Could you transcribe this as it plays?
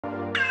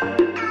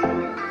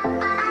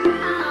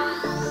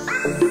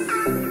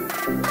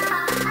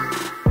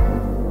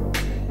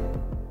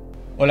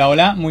Hola,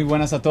 hola, muy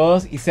buenas a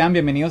todos y sean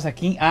bienvenidos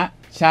aquí a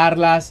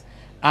Charlas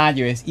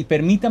iOS. Y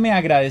permítame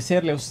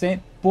agradecerle a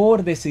usted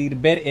por decidir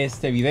ver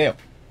este video.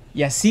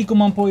 Y así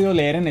como han podido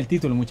leer en el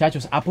título,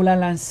 muchachos, Apple ha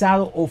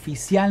lanzado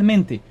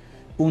oficialmente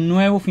un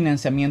nuevo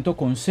financiamiento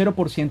con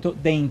 0%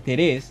 de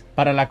interés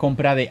para la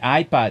compra de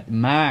iPad,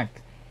 Mac,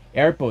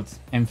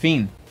 AirPods, en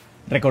fin.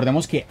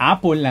 Recordemos que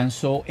Apple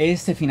lanzó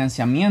este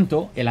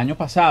financiamiento el año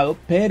pasado,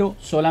 pero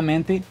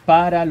solamente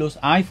para los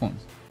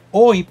iPhones.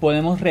 Hoy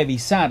podemos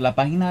revisar la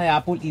página de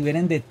Apple y ver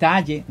en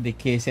detalle de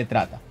qué se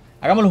trata.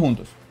 Hagámoslo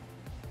juntos.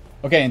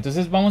 Ok,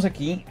 entonces vamos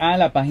aquí a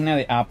la página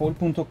de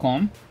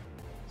apple.com.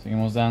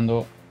 Seguimos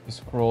dando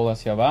scroll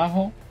hacia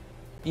abajo.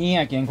 Y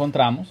aquí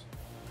encontramos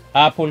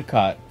Apple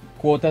Card,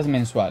 cuotas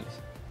mensuales.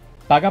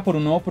 Paga por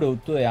un nuevo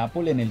producto de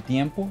Apple en el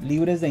tiempo,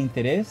 libres de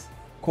interés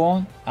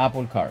con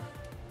Apple Card.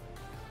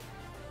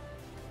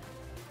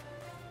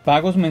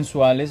 Pagos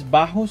mensuales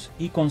bajos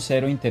y con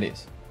cero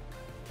interés.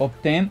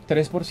 Obtén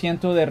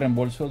 3% de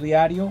reembolso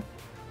diario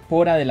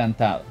por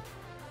adelantado.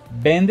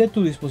 Vende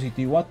tu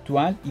dispositivo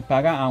actual y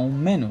paga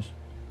aún menos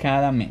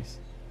cada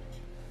mes.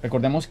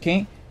 Recordemos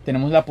que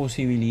tenemos la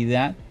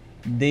posibilidad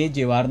de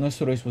llevar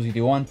nuestro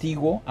dispositivo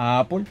antiguo a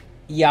Apple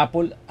y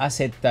Apple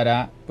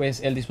aceptará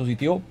pues el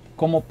dispositivo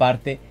como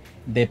parte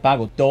de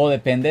pago. Todo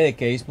depende de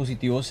qué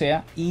dispositivo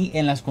sea y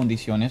en las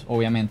condiciones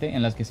obviamente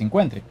en las que se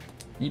encuentre.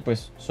 Y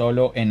pues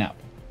solo en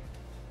Apple.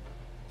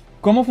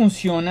 ¿Cómo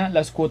funcionan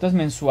las cuotas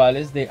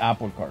mensuales de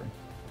Apple Card?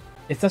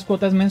 Estas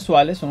cuotas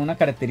mensuales son una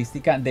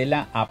característica de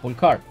la Apple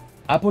Card.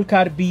 Apple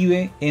Card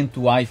vive en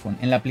tu iPhone,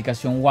 en la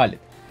aplicación Wallet.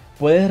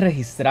 Puedes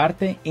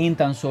registrarte en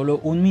tan solo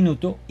un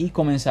minuto y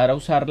comenzar a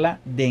usarla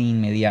de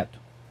inmediato.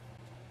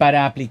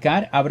 Para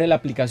aplicar, abre la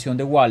aplicación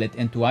de Wallet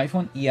en tu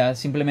iPhone y haz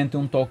simplemente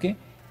un toque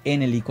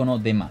en el icono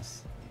de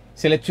más.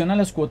 Selecciona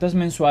las cuotas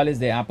mensuales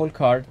de Apple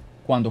Card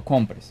cuando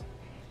compres.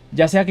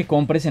 Ya sea que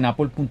compres en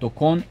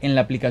apple.com, en la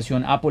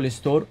aplicación Apple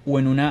Store o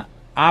en una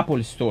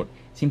Apple Store.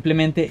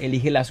 Simplemente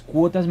elige las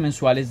cuotas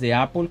mensuales de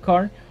Apple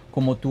Card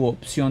como tu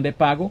opción de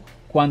pago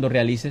cuando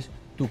realices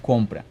tu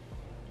compra.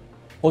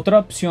 Otra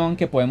opción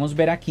que podemos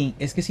ver aquí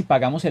es que si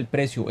pagamos el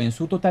precio en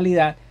su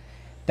totalidad,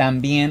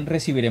 también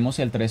recibiremos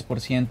el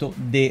 3%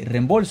 de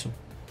reembolso.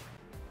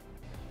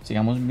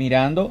 Sigamos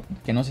mirando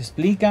qué nos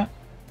explica.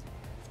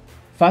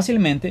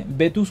 Fácilmente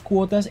ve tus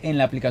cuotas en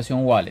la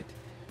aplicación Wallet.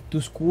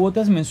 Tus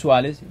cuotas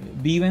mensuales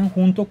viven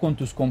junto con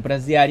tus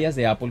compras diarias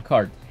de Apple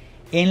Card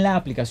en la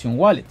aplicación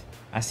Wallet.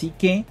 Así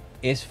que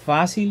es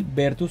fácil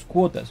ver tus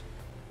cuotas,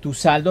 tu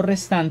saldo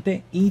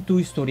restante y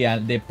tu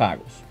historial de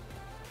pagos.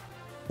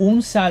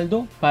 Un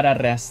saldo para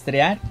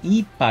rastrear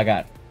y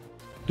pagar.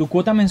 Tu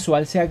cuota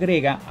mensual se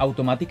agrega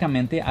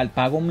automáticamente al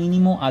pago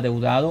mínimo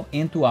adeudado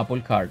en tu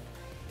Apple Card,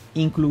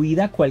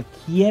 incluida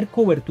cualquier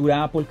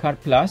cobertura Apple Card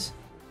Plus.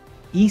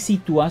 Y si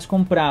tú has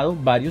comprado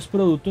varios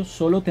productos,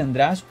 solo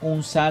tendrás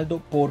un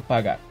saldo por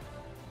pagar.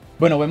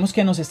 Bueno, vemos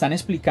que nos están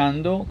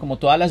explicando como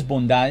todas las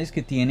bondades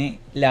que tiene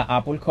la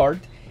Apple Card.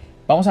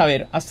 Vamos a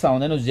ver hasta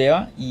dónde nos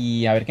lleva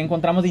y a ver qué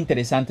encontramos de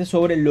interesante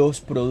sobre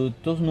los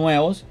productos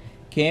nuevos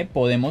que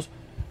podemos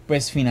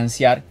pues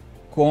financiar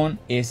con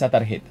esta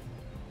tarjeta.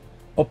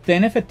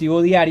 Obtén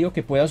efectivo diario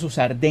que puedas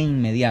usar de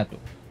inmediato.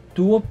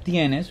 Tú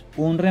obtienes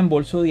un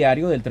reembolso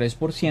diario del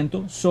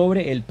 3%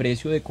 sobre el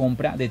precio de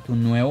compra de tu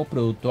nuevo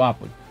producto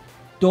Apple.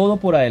 Todo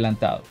por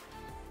adelantado.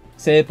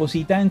 Se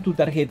deposita en tu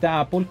tarjeta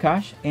Apple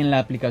Cash en la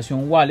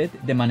aplicación Wallet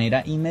de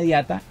manera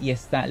inmediata y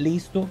está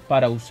listo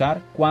para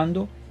usar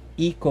cuando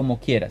y como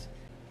quieras.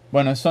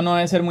 Bueno, esto no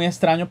debe ser muy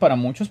extraño para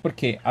muchos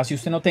porque así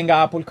usted no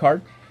tenga Apple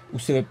Card,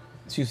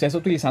 si usted está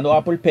utilizando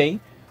Apple Pay,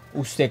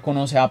 usted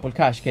conoce Apple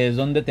Cash, que es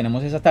donde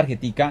tenemos esa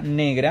tarjetica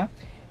negra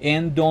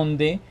en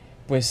donde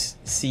pues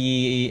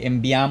si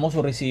enviamos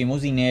o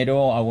recibimos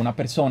dinero a una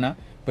persona,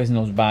 pues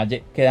nos va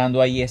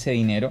quedando ahí ese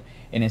dinero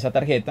en esa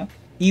tarjeta.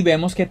 Y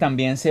vemos que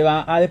también se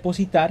va a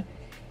depositar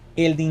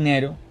el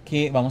dinero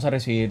que vamos a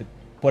recibir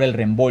por el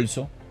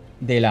reembolso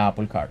de la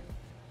Apple Card.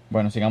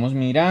 Bueno, sigamos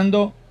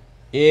mirando.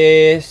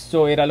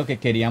 Esto era lo que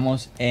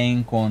queríamos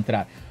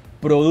encontrar.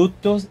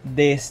 Productos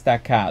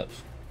destacados.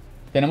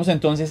 Tenemos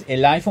entonces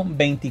el iPhone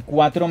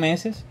 24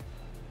 meses,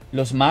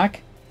 los Mac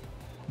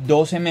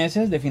 12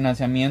 meses de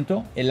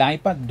financiamiento, el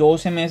iPad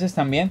 12 meses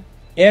también,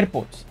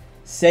 AirPods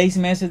 6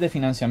 meses de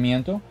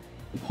financiamiento,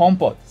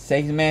 HomePod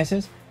 6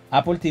 meses,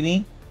 Apple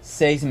TV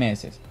 6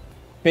 meses.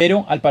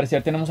 Pero al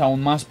parecer tenemos aún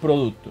más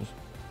productos.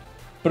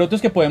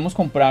 Productos que podemos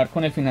comprar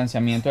con el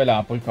financiamiento de la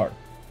Apple Card.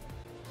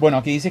 Bueno,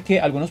 aquí dice que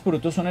algunos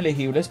productos son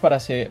elegibles para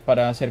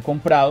ser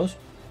comprados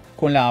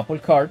con la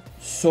Apple Card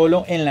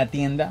solo en la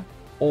tienda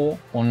o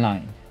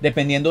online.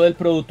 Dependiendo del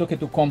producto que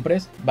tú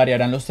compres,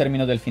 variarán los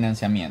términos del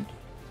financiamiento.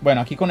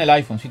 Bueno, aquí con el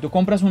iPhone, si tú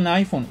compras un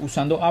iPhone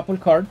usando Apple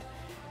Card,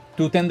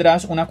 tú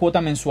tendrás una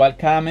cuota mensual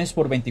cada mes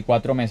por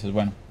 24 meses.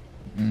 Bueno,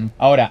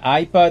 ahora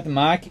iPad,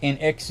 Mac en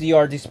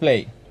XDR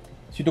Display.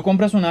 Si tú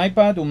compras un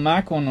iPad, un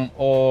Mac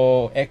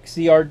o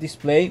XDR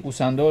Display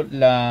usando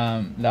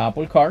la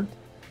Apple Card,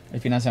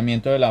 el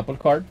financiamiento de la Apple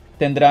Card,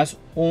 tendrás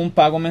un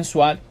pago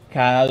mensual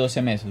cada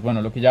 12 meses.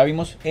 Bueno, lo que ya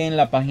vimos en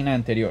la página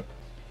anterior.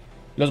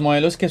 Los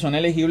modelos que son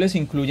elegibles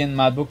incluyen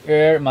MacBook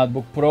Air,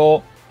 MacBook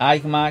Pro,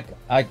 iMac,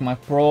 iMac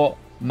Pro,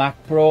 Mac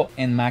Pro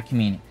y Mac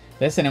Mini.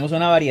 Entonces tenemos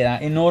una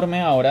variedad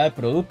enorme ahora de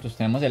productos.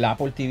 Tenemos el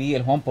Apple TV,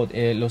 el HomePod,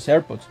 los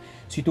AirPods.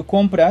 Si tú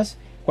compras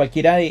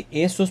cualquiera de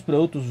estos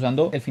productos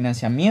usando el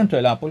financiamiento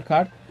del Apple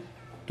Card,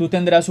 tú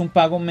tendrás un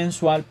pago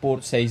mensual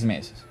por 6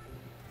 meses.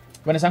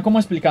 Bueno, están como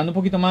explicando un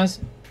poquito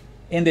más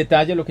en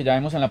detalle lo que ya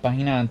vimos en la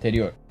página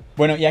anterior.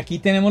 Bueno, y aquí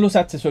tenemos los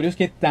accesorios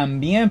que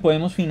también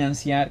podemos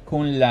financiar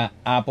con la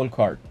Apple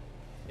Card.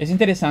 Es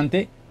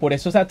interesante, por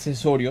estos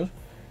accesorios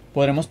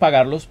podremos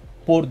pagarlos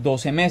por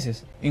 12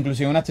 meses.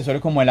 Inclusive un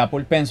accesorio como el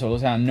Apple Pencil. O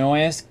sea, no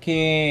es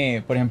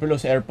que, por ejemplo,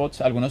 los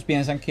AirPods, algunos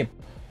piensan que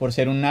por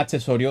ser un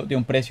accesorio de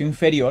un precio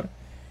inferior,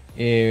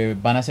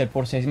 van a ser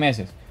por 6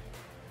 meses.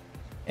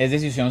 Es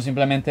decisión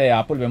simplemente de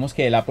Apple. Vemos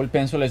que el Apple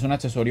Pencil es un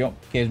accesorio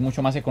que es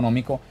mucho más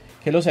económico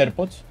que los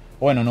AirPods.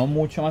 Bueno, no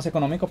mucho más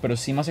económico, pero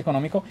sí más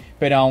económico.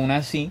 Pero aún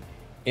así,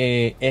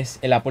 es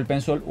el Apple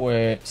Pencil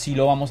sí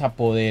lo vamos a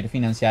poder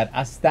financiar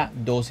hasta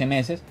 12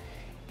 meses.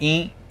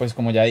 Y pues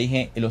como ya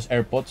dije, los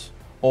AirPods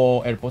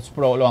o AirPods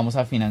Pro lo vamos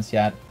a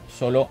financiar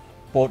solo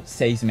por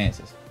 6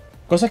 meses.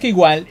 Cosa que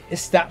igual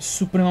está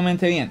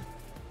supremamente bien.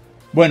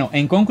 Bueno,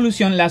 en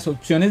conclusión, las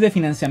opciones de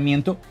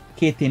financiamiento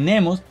que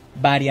tenemos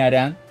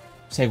variarán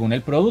según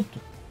el producto.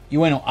 Y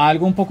bueno,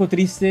 algo un poco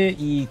triste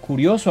y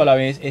curioso a la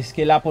vez es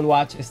que el Apple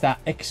Watch está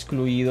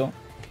excluido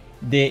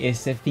de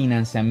este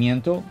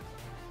financiamiento,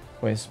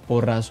 pues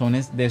por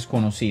razones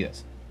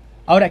desconocidas.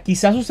 Ahora,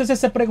 quizás usted se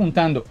esté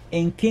preguntando,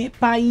 ¿en qué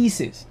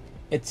países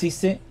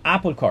existe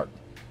Apple Card?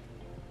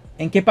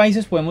 ¿En qué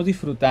países podemos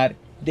disfrutar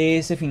de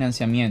ese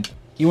financiamiento?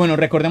 Y bueno,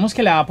 recordemos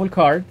que la Apple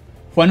Card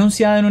fue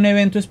anunciada en un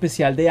evento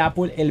especial de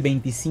Apple el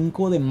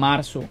 25 de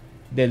marzo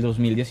del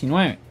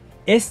 2019.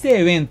 Este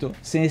evento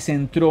se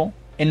centró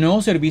en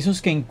nuevos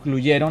servicios que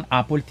incluyeron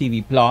Apple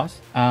TV Plus,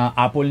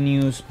 Apple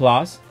News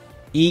Plus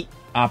y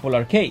Apple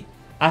Arcade.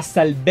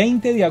 Hasta el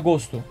 20 de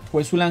agosto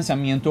fue su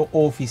lanzamiento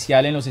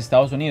oficial en los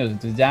Estados Unidos,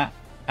 entonces ya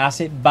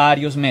hace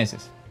varios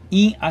meses.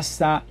 Y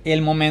hasta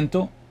el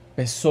momento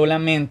pues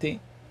solamente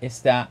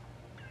está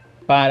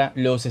para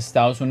los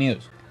Estados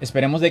Unidos.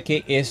 Esperemos de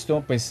que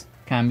esto pues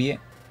cambie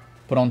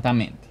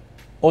prontamente.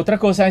 Otra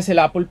cosa es el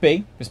Apple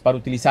Pay. Pues para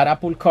utilizar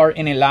Apple Card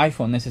en el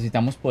iPhone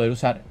necesitamos poder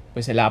usar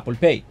pues el Apple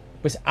Pay.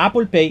 Pues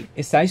Apple Pay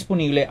está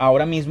disponible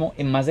ahora mismo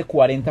en más de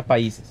 40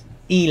 países.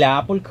 Y la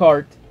Apple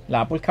Card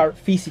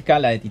física,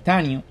 la de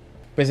titanio,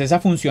 pues esa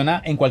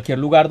funciona en cualquier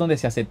lugar donde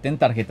se acepten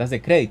tarjetas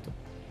de crédito.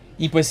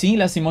 Y pues sí,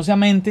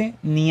 lastimosamente,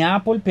 ni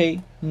Apple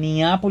Pay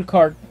ni Apple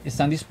Card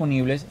están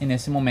disponibles en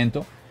este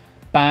momento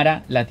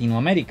para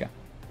Latinoamérica.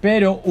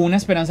 Pero una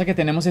esperanza que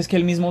tenemos es que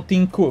el mismo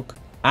Tim Cook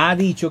ha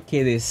dicho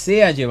que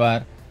desea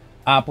llevar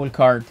Apple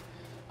Card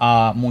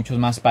a muchos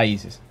más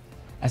países.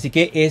 Así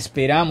que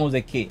esperamos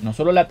de que no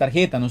solo la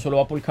tarjeta, no solo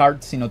Apple Card,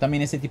 sino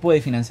también este tipo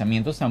de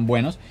financiamientos tan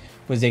buenos,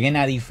 pues lleguen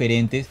a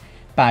diferentes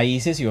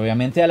países y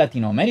obviamente a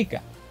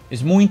Latinoamérica.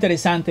 Es muy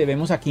interesante,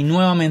 vemos aquí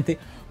nuevamente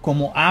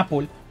cómo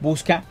Apple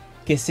busca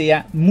que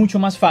sea mucho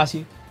más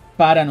fácil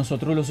para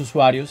nosotros los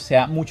usuarios,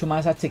 sea mucho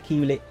más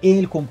asequible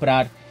el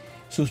comprar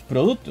sus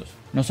productos.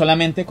 No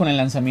solamente con el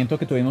lanzamiento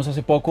que tuvimos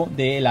hace poco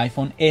del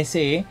iPhone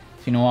SE,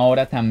 sino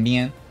ahora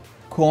también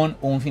con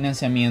un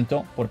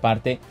financiamiento por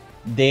parte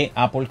de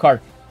Apple Card.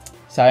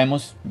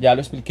 Sabemos, ya lo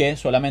expliqué,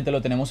 solamente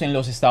lo tenemos en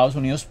los Estados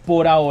Unidos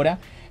por ahora,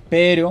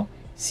 pero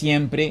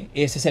siempre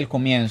ese es el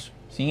comienzo,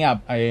 ¿sí?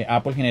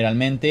 Apple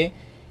generalmente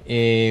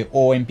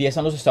o empieza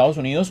en los Estados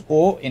Unidos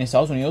o en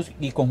Estados Unidos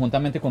y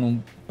conjuntamente con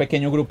un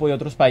pequeño grupo de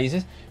otros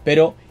países,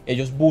 pero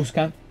ellos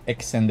buscan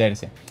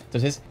extenderse.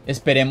 Entonces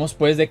esperemos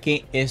pues de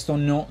que esto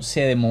no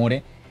se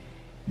demore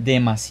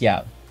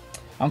demasiado.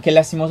 Aunque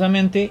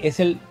lastimosamente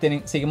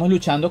seguimos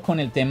luchando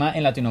con el tema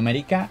en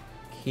Latinoamérica,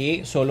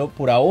 que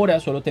por ahora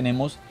solo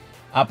tenemos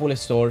Apple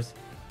Stores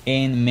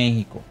en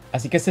México.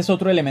 Así que este es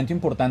otro elemento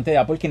importante de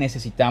Apple que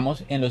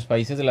necesitamos en los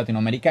países de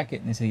Latinoamérica, que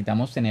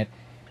necesitamos tener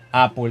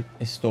Apple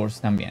Stores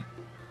también.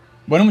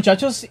 Bueno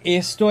muchachos,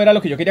 esto era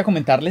lo que yo quería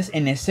comentarles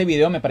en este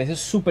video. Me parece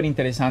súper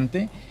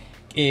interesante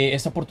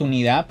esta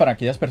oportunidad para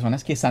aquellas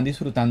personas que están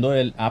disfrutando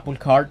del Apple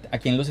Card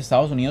aquí en los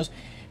Estados Unidos,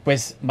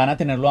 pues van a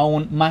tenerlo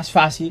aún más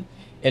fácil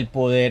el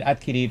poder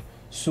adquirir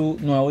su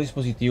nuevo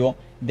dispositivo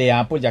de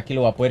Apple, ya que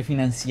lo va a poder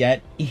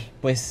financiar y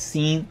pues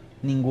sin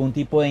ningún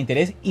tipo de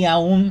interés, y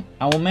aún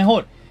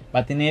mejor,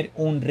 va a tener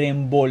un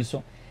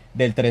reembolso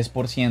del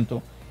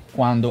 3%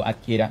 cuando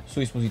adquiera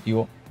su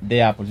dispositivo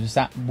de Apple. Eso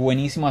está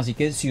buenísimo. Así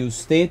que si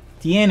usted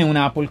tiene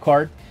una Apple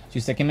Card, si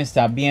usted que me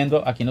está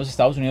viendo aquí en los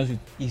Estados Unidos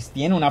y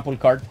tiene un Apple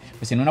Card,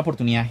 pues tiene una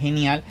oportunidad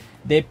genial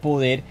de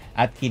poder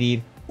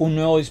adquirir un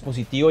nuevo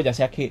dispositivo, ya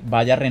sea que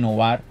vaya a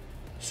renovar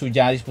su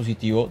ya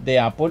dispositivo de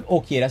Apple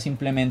o quiera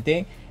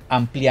simplemente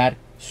ampliar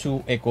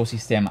su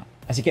ecosistema.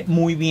 Así que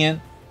muy bien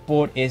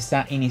por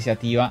esta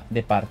iniciativa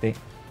de parte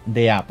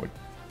de Apple.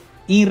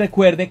 Y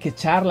recuerde que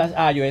Charlas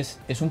iOS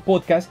es un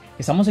podcast.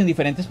 Estamos en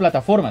diferentes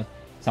plataformas.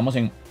 Estamos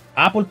en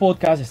Apple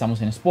Podcast,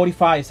 estamos en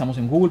Spotify, estamos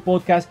en Google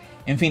Podcast,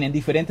 en fin, en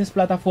diferentes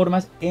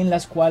plataformas en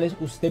las cuales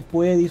usted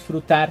puede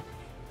disfrutar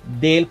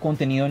del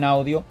contenido en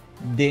audio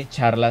de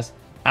Charlas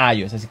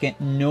iOS, así que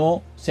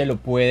no se lo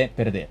puede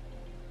perder.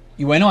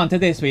 Y bueno, antes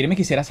de despedirme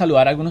quisiera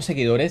saludar a algunos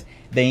seguidores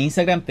de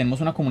Instagram.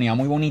 Tenemos una comunidad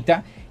muy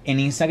bonita en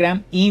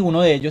Instagram y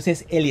uno de ellos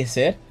es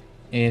Eliezer.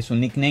 Su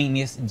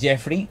nickname es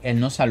Jeffrey.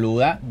 Él nos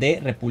saluda de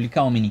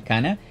República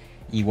Dominicana.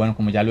 Y bueno,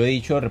 como ya lo he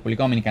dicho,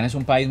 República Dominicana es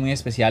un país muy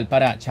especial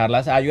para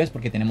Charlas iOS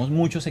porque tenemos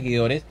muchos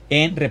seguidores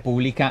en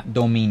República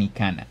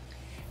Dominicana.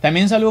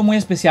 También un saludo muy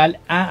especial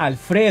a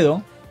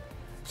Alfredo.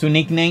 Su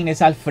nickname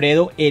es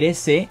Alfredo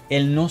RC.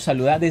 Él nos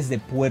saluda desde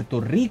Puerto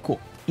Rico.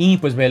 Y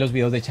pues ve los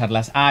videos de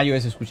Charlas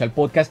iOS, escucha el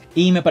podcast.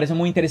 Y me parece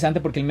muy interesante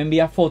porque él me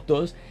envía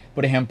fotos,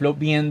 por ejemplo,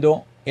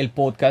 viendo el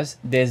podcast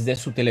desde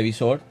su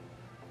televisor.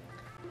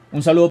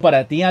 Un saludo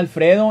para ti,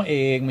 Alfredo.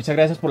 Muchas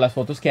gracias por las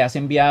fotos que has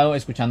enviado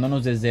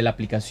escuchándonos desde la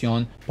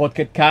aplicación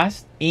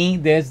Podcast y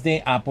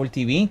desde Apple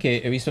TV, que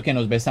he visto que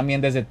nos ves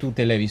también desde tu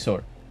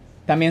televisor.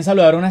 También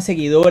saludar a una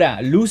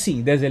seguidora,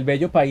 Lucy, desde el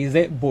bello país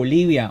de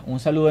Bolivia. Un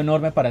saludo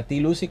enorme para ti,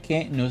 Lucy,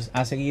 que nos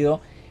ha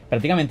seguido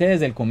prácticamente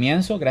desde el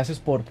comienzo. Gracias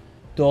por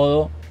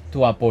todo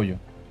tu apoyo.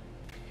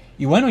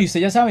 Y bueno, y usted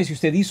ya sabe, si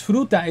usted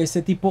disfruta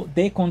este tipo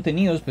de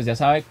contenidos, pues ya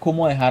sabe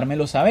cómo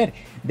dejármelo saber.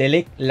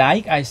 Dele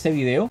like a este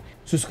video,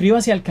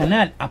 suscríbase al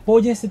canal,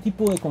 apoye este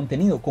tipo de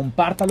contenido,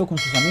 compártalo con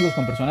sus amigos,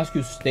 con personas que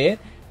usted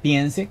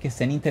piense que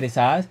estén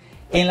interesadas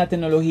en la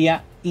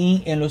tecnología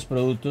y en los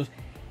productos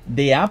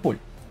de Apple.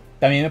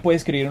 También me puede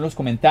escribir en los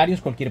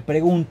comentarios cualquier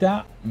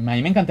pregunta. A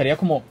mí me encantaría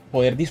como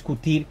poder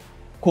discutir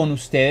con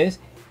ustedes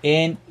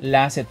en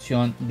la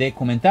sección de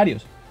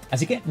comentarios.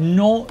 Así que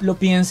no lo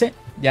piense,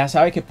 ya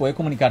sabe que puede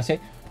comunicarse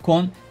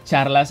con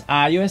Charlas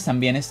iOS.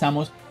 También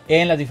estamos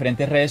en las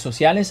diferentes redes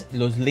sociales.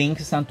 Los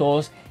links están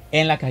todos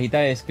en la cajita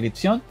de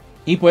descripción.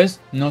 Y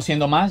pues, no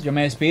siendo más, yo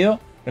me despido.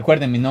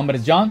 Recuerden, mi nombre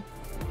es John.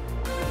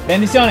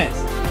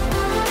 Bendiciones.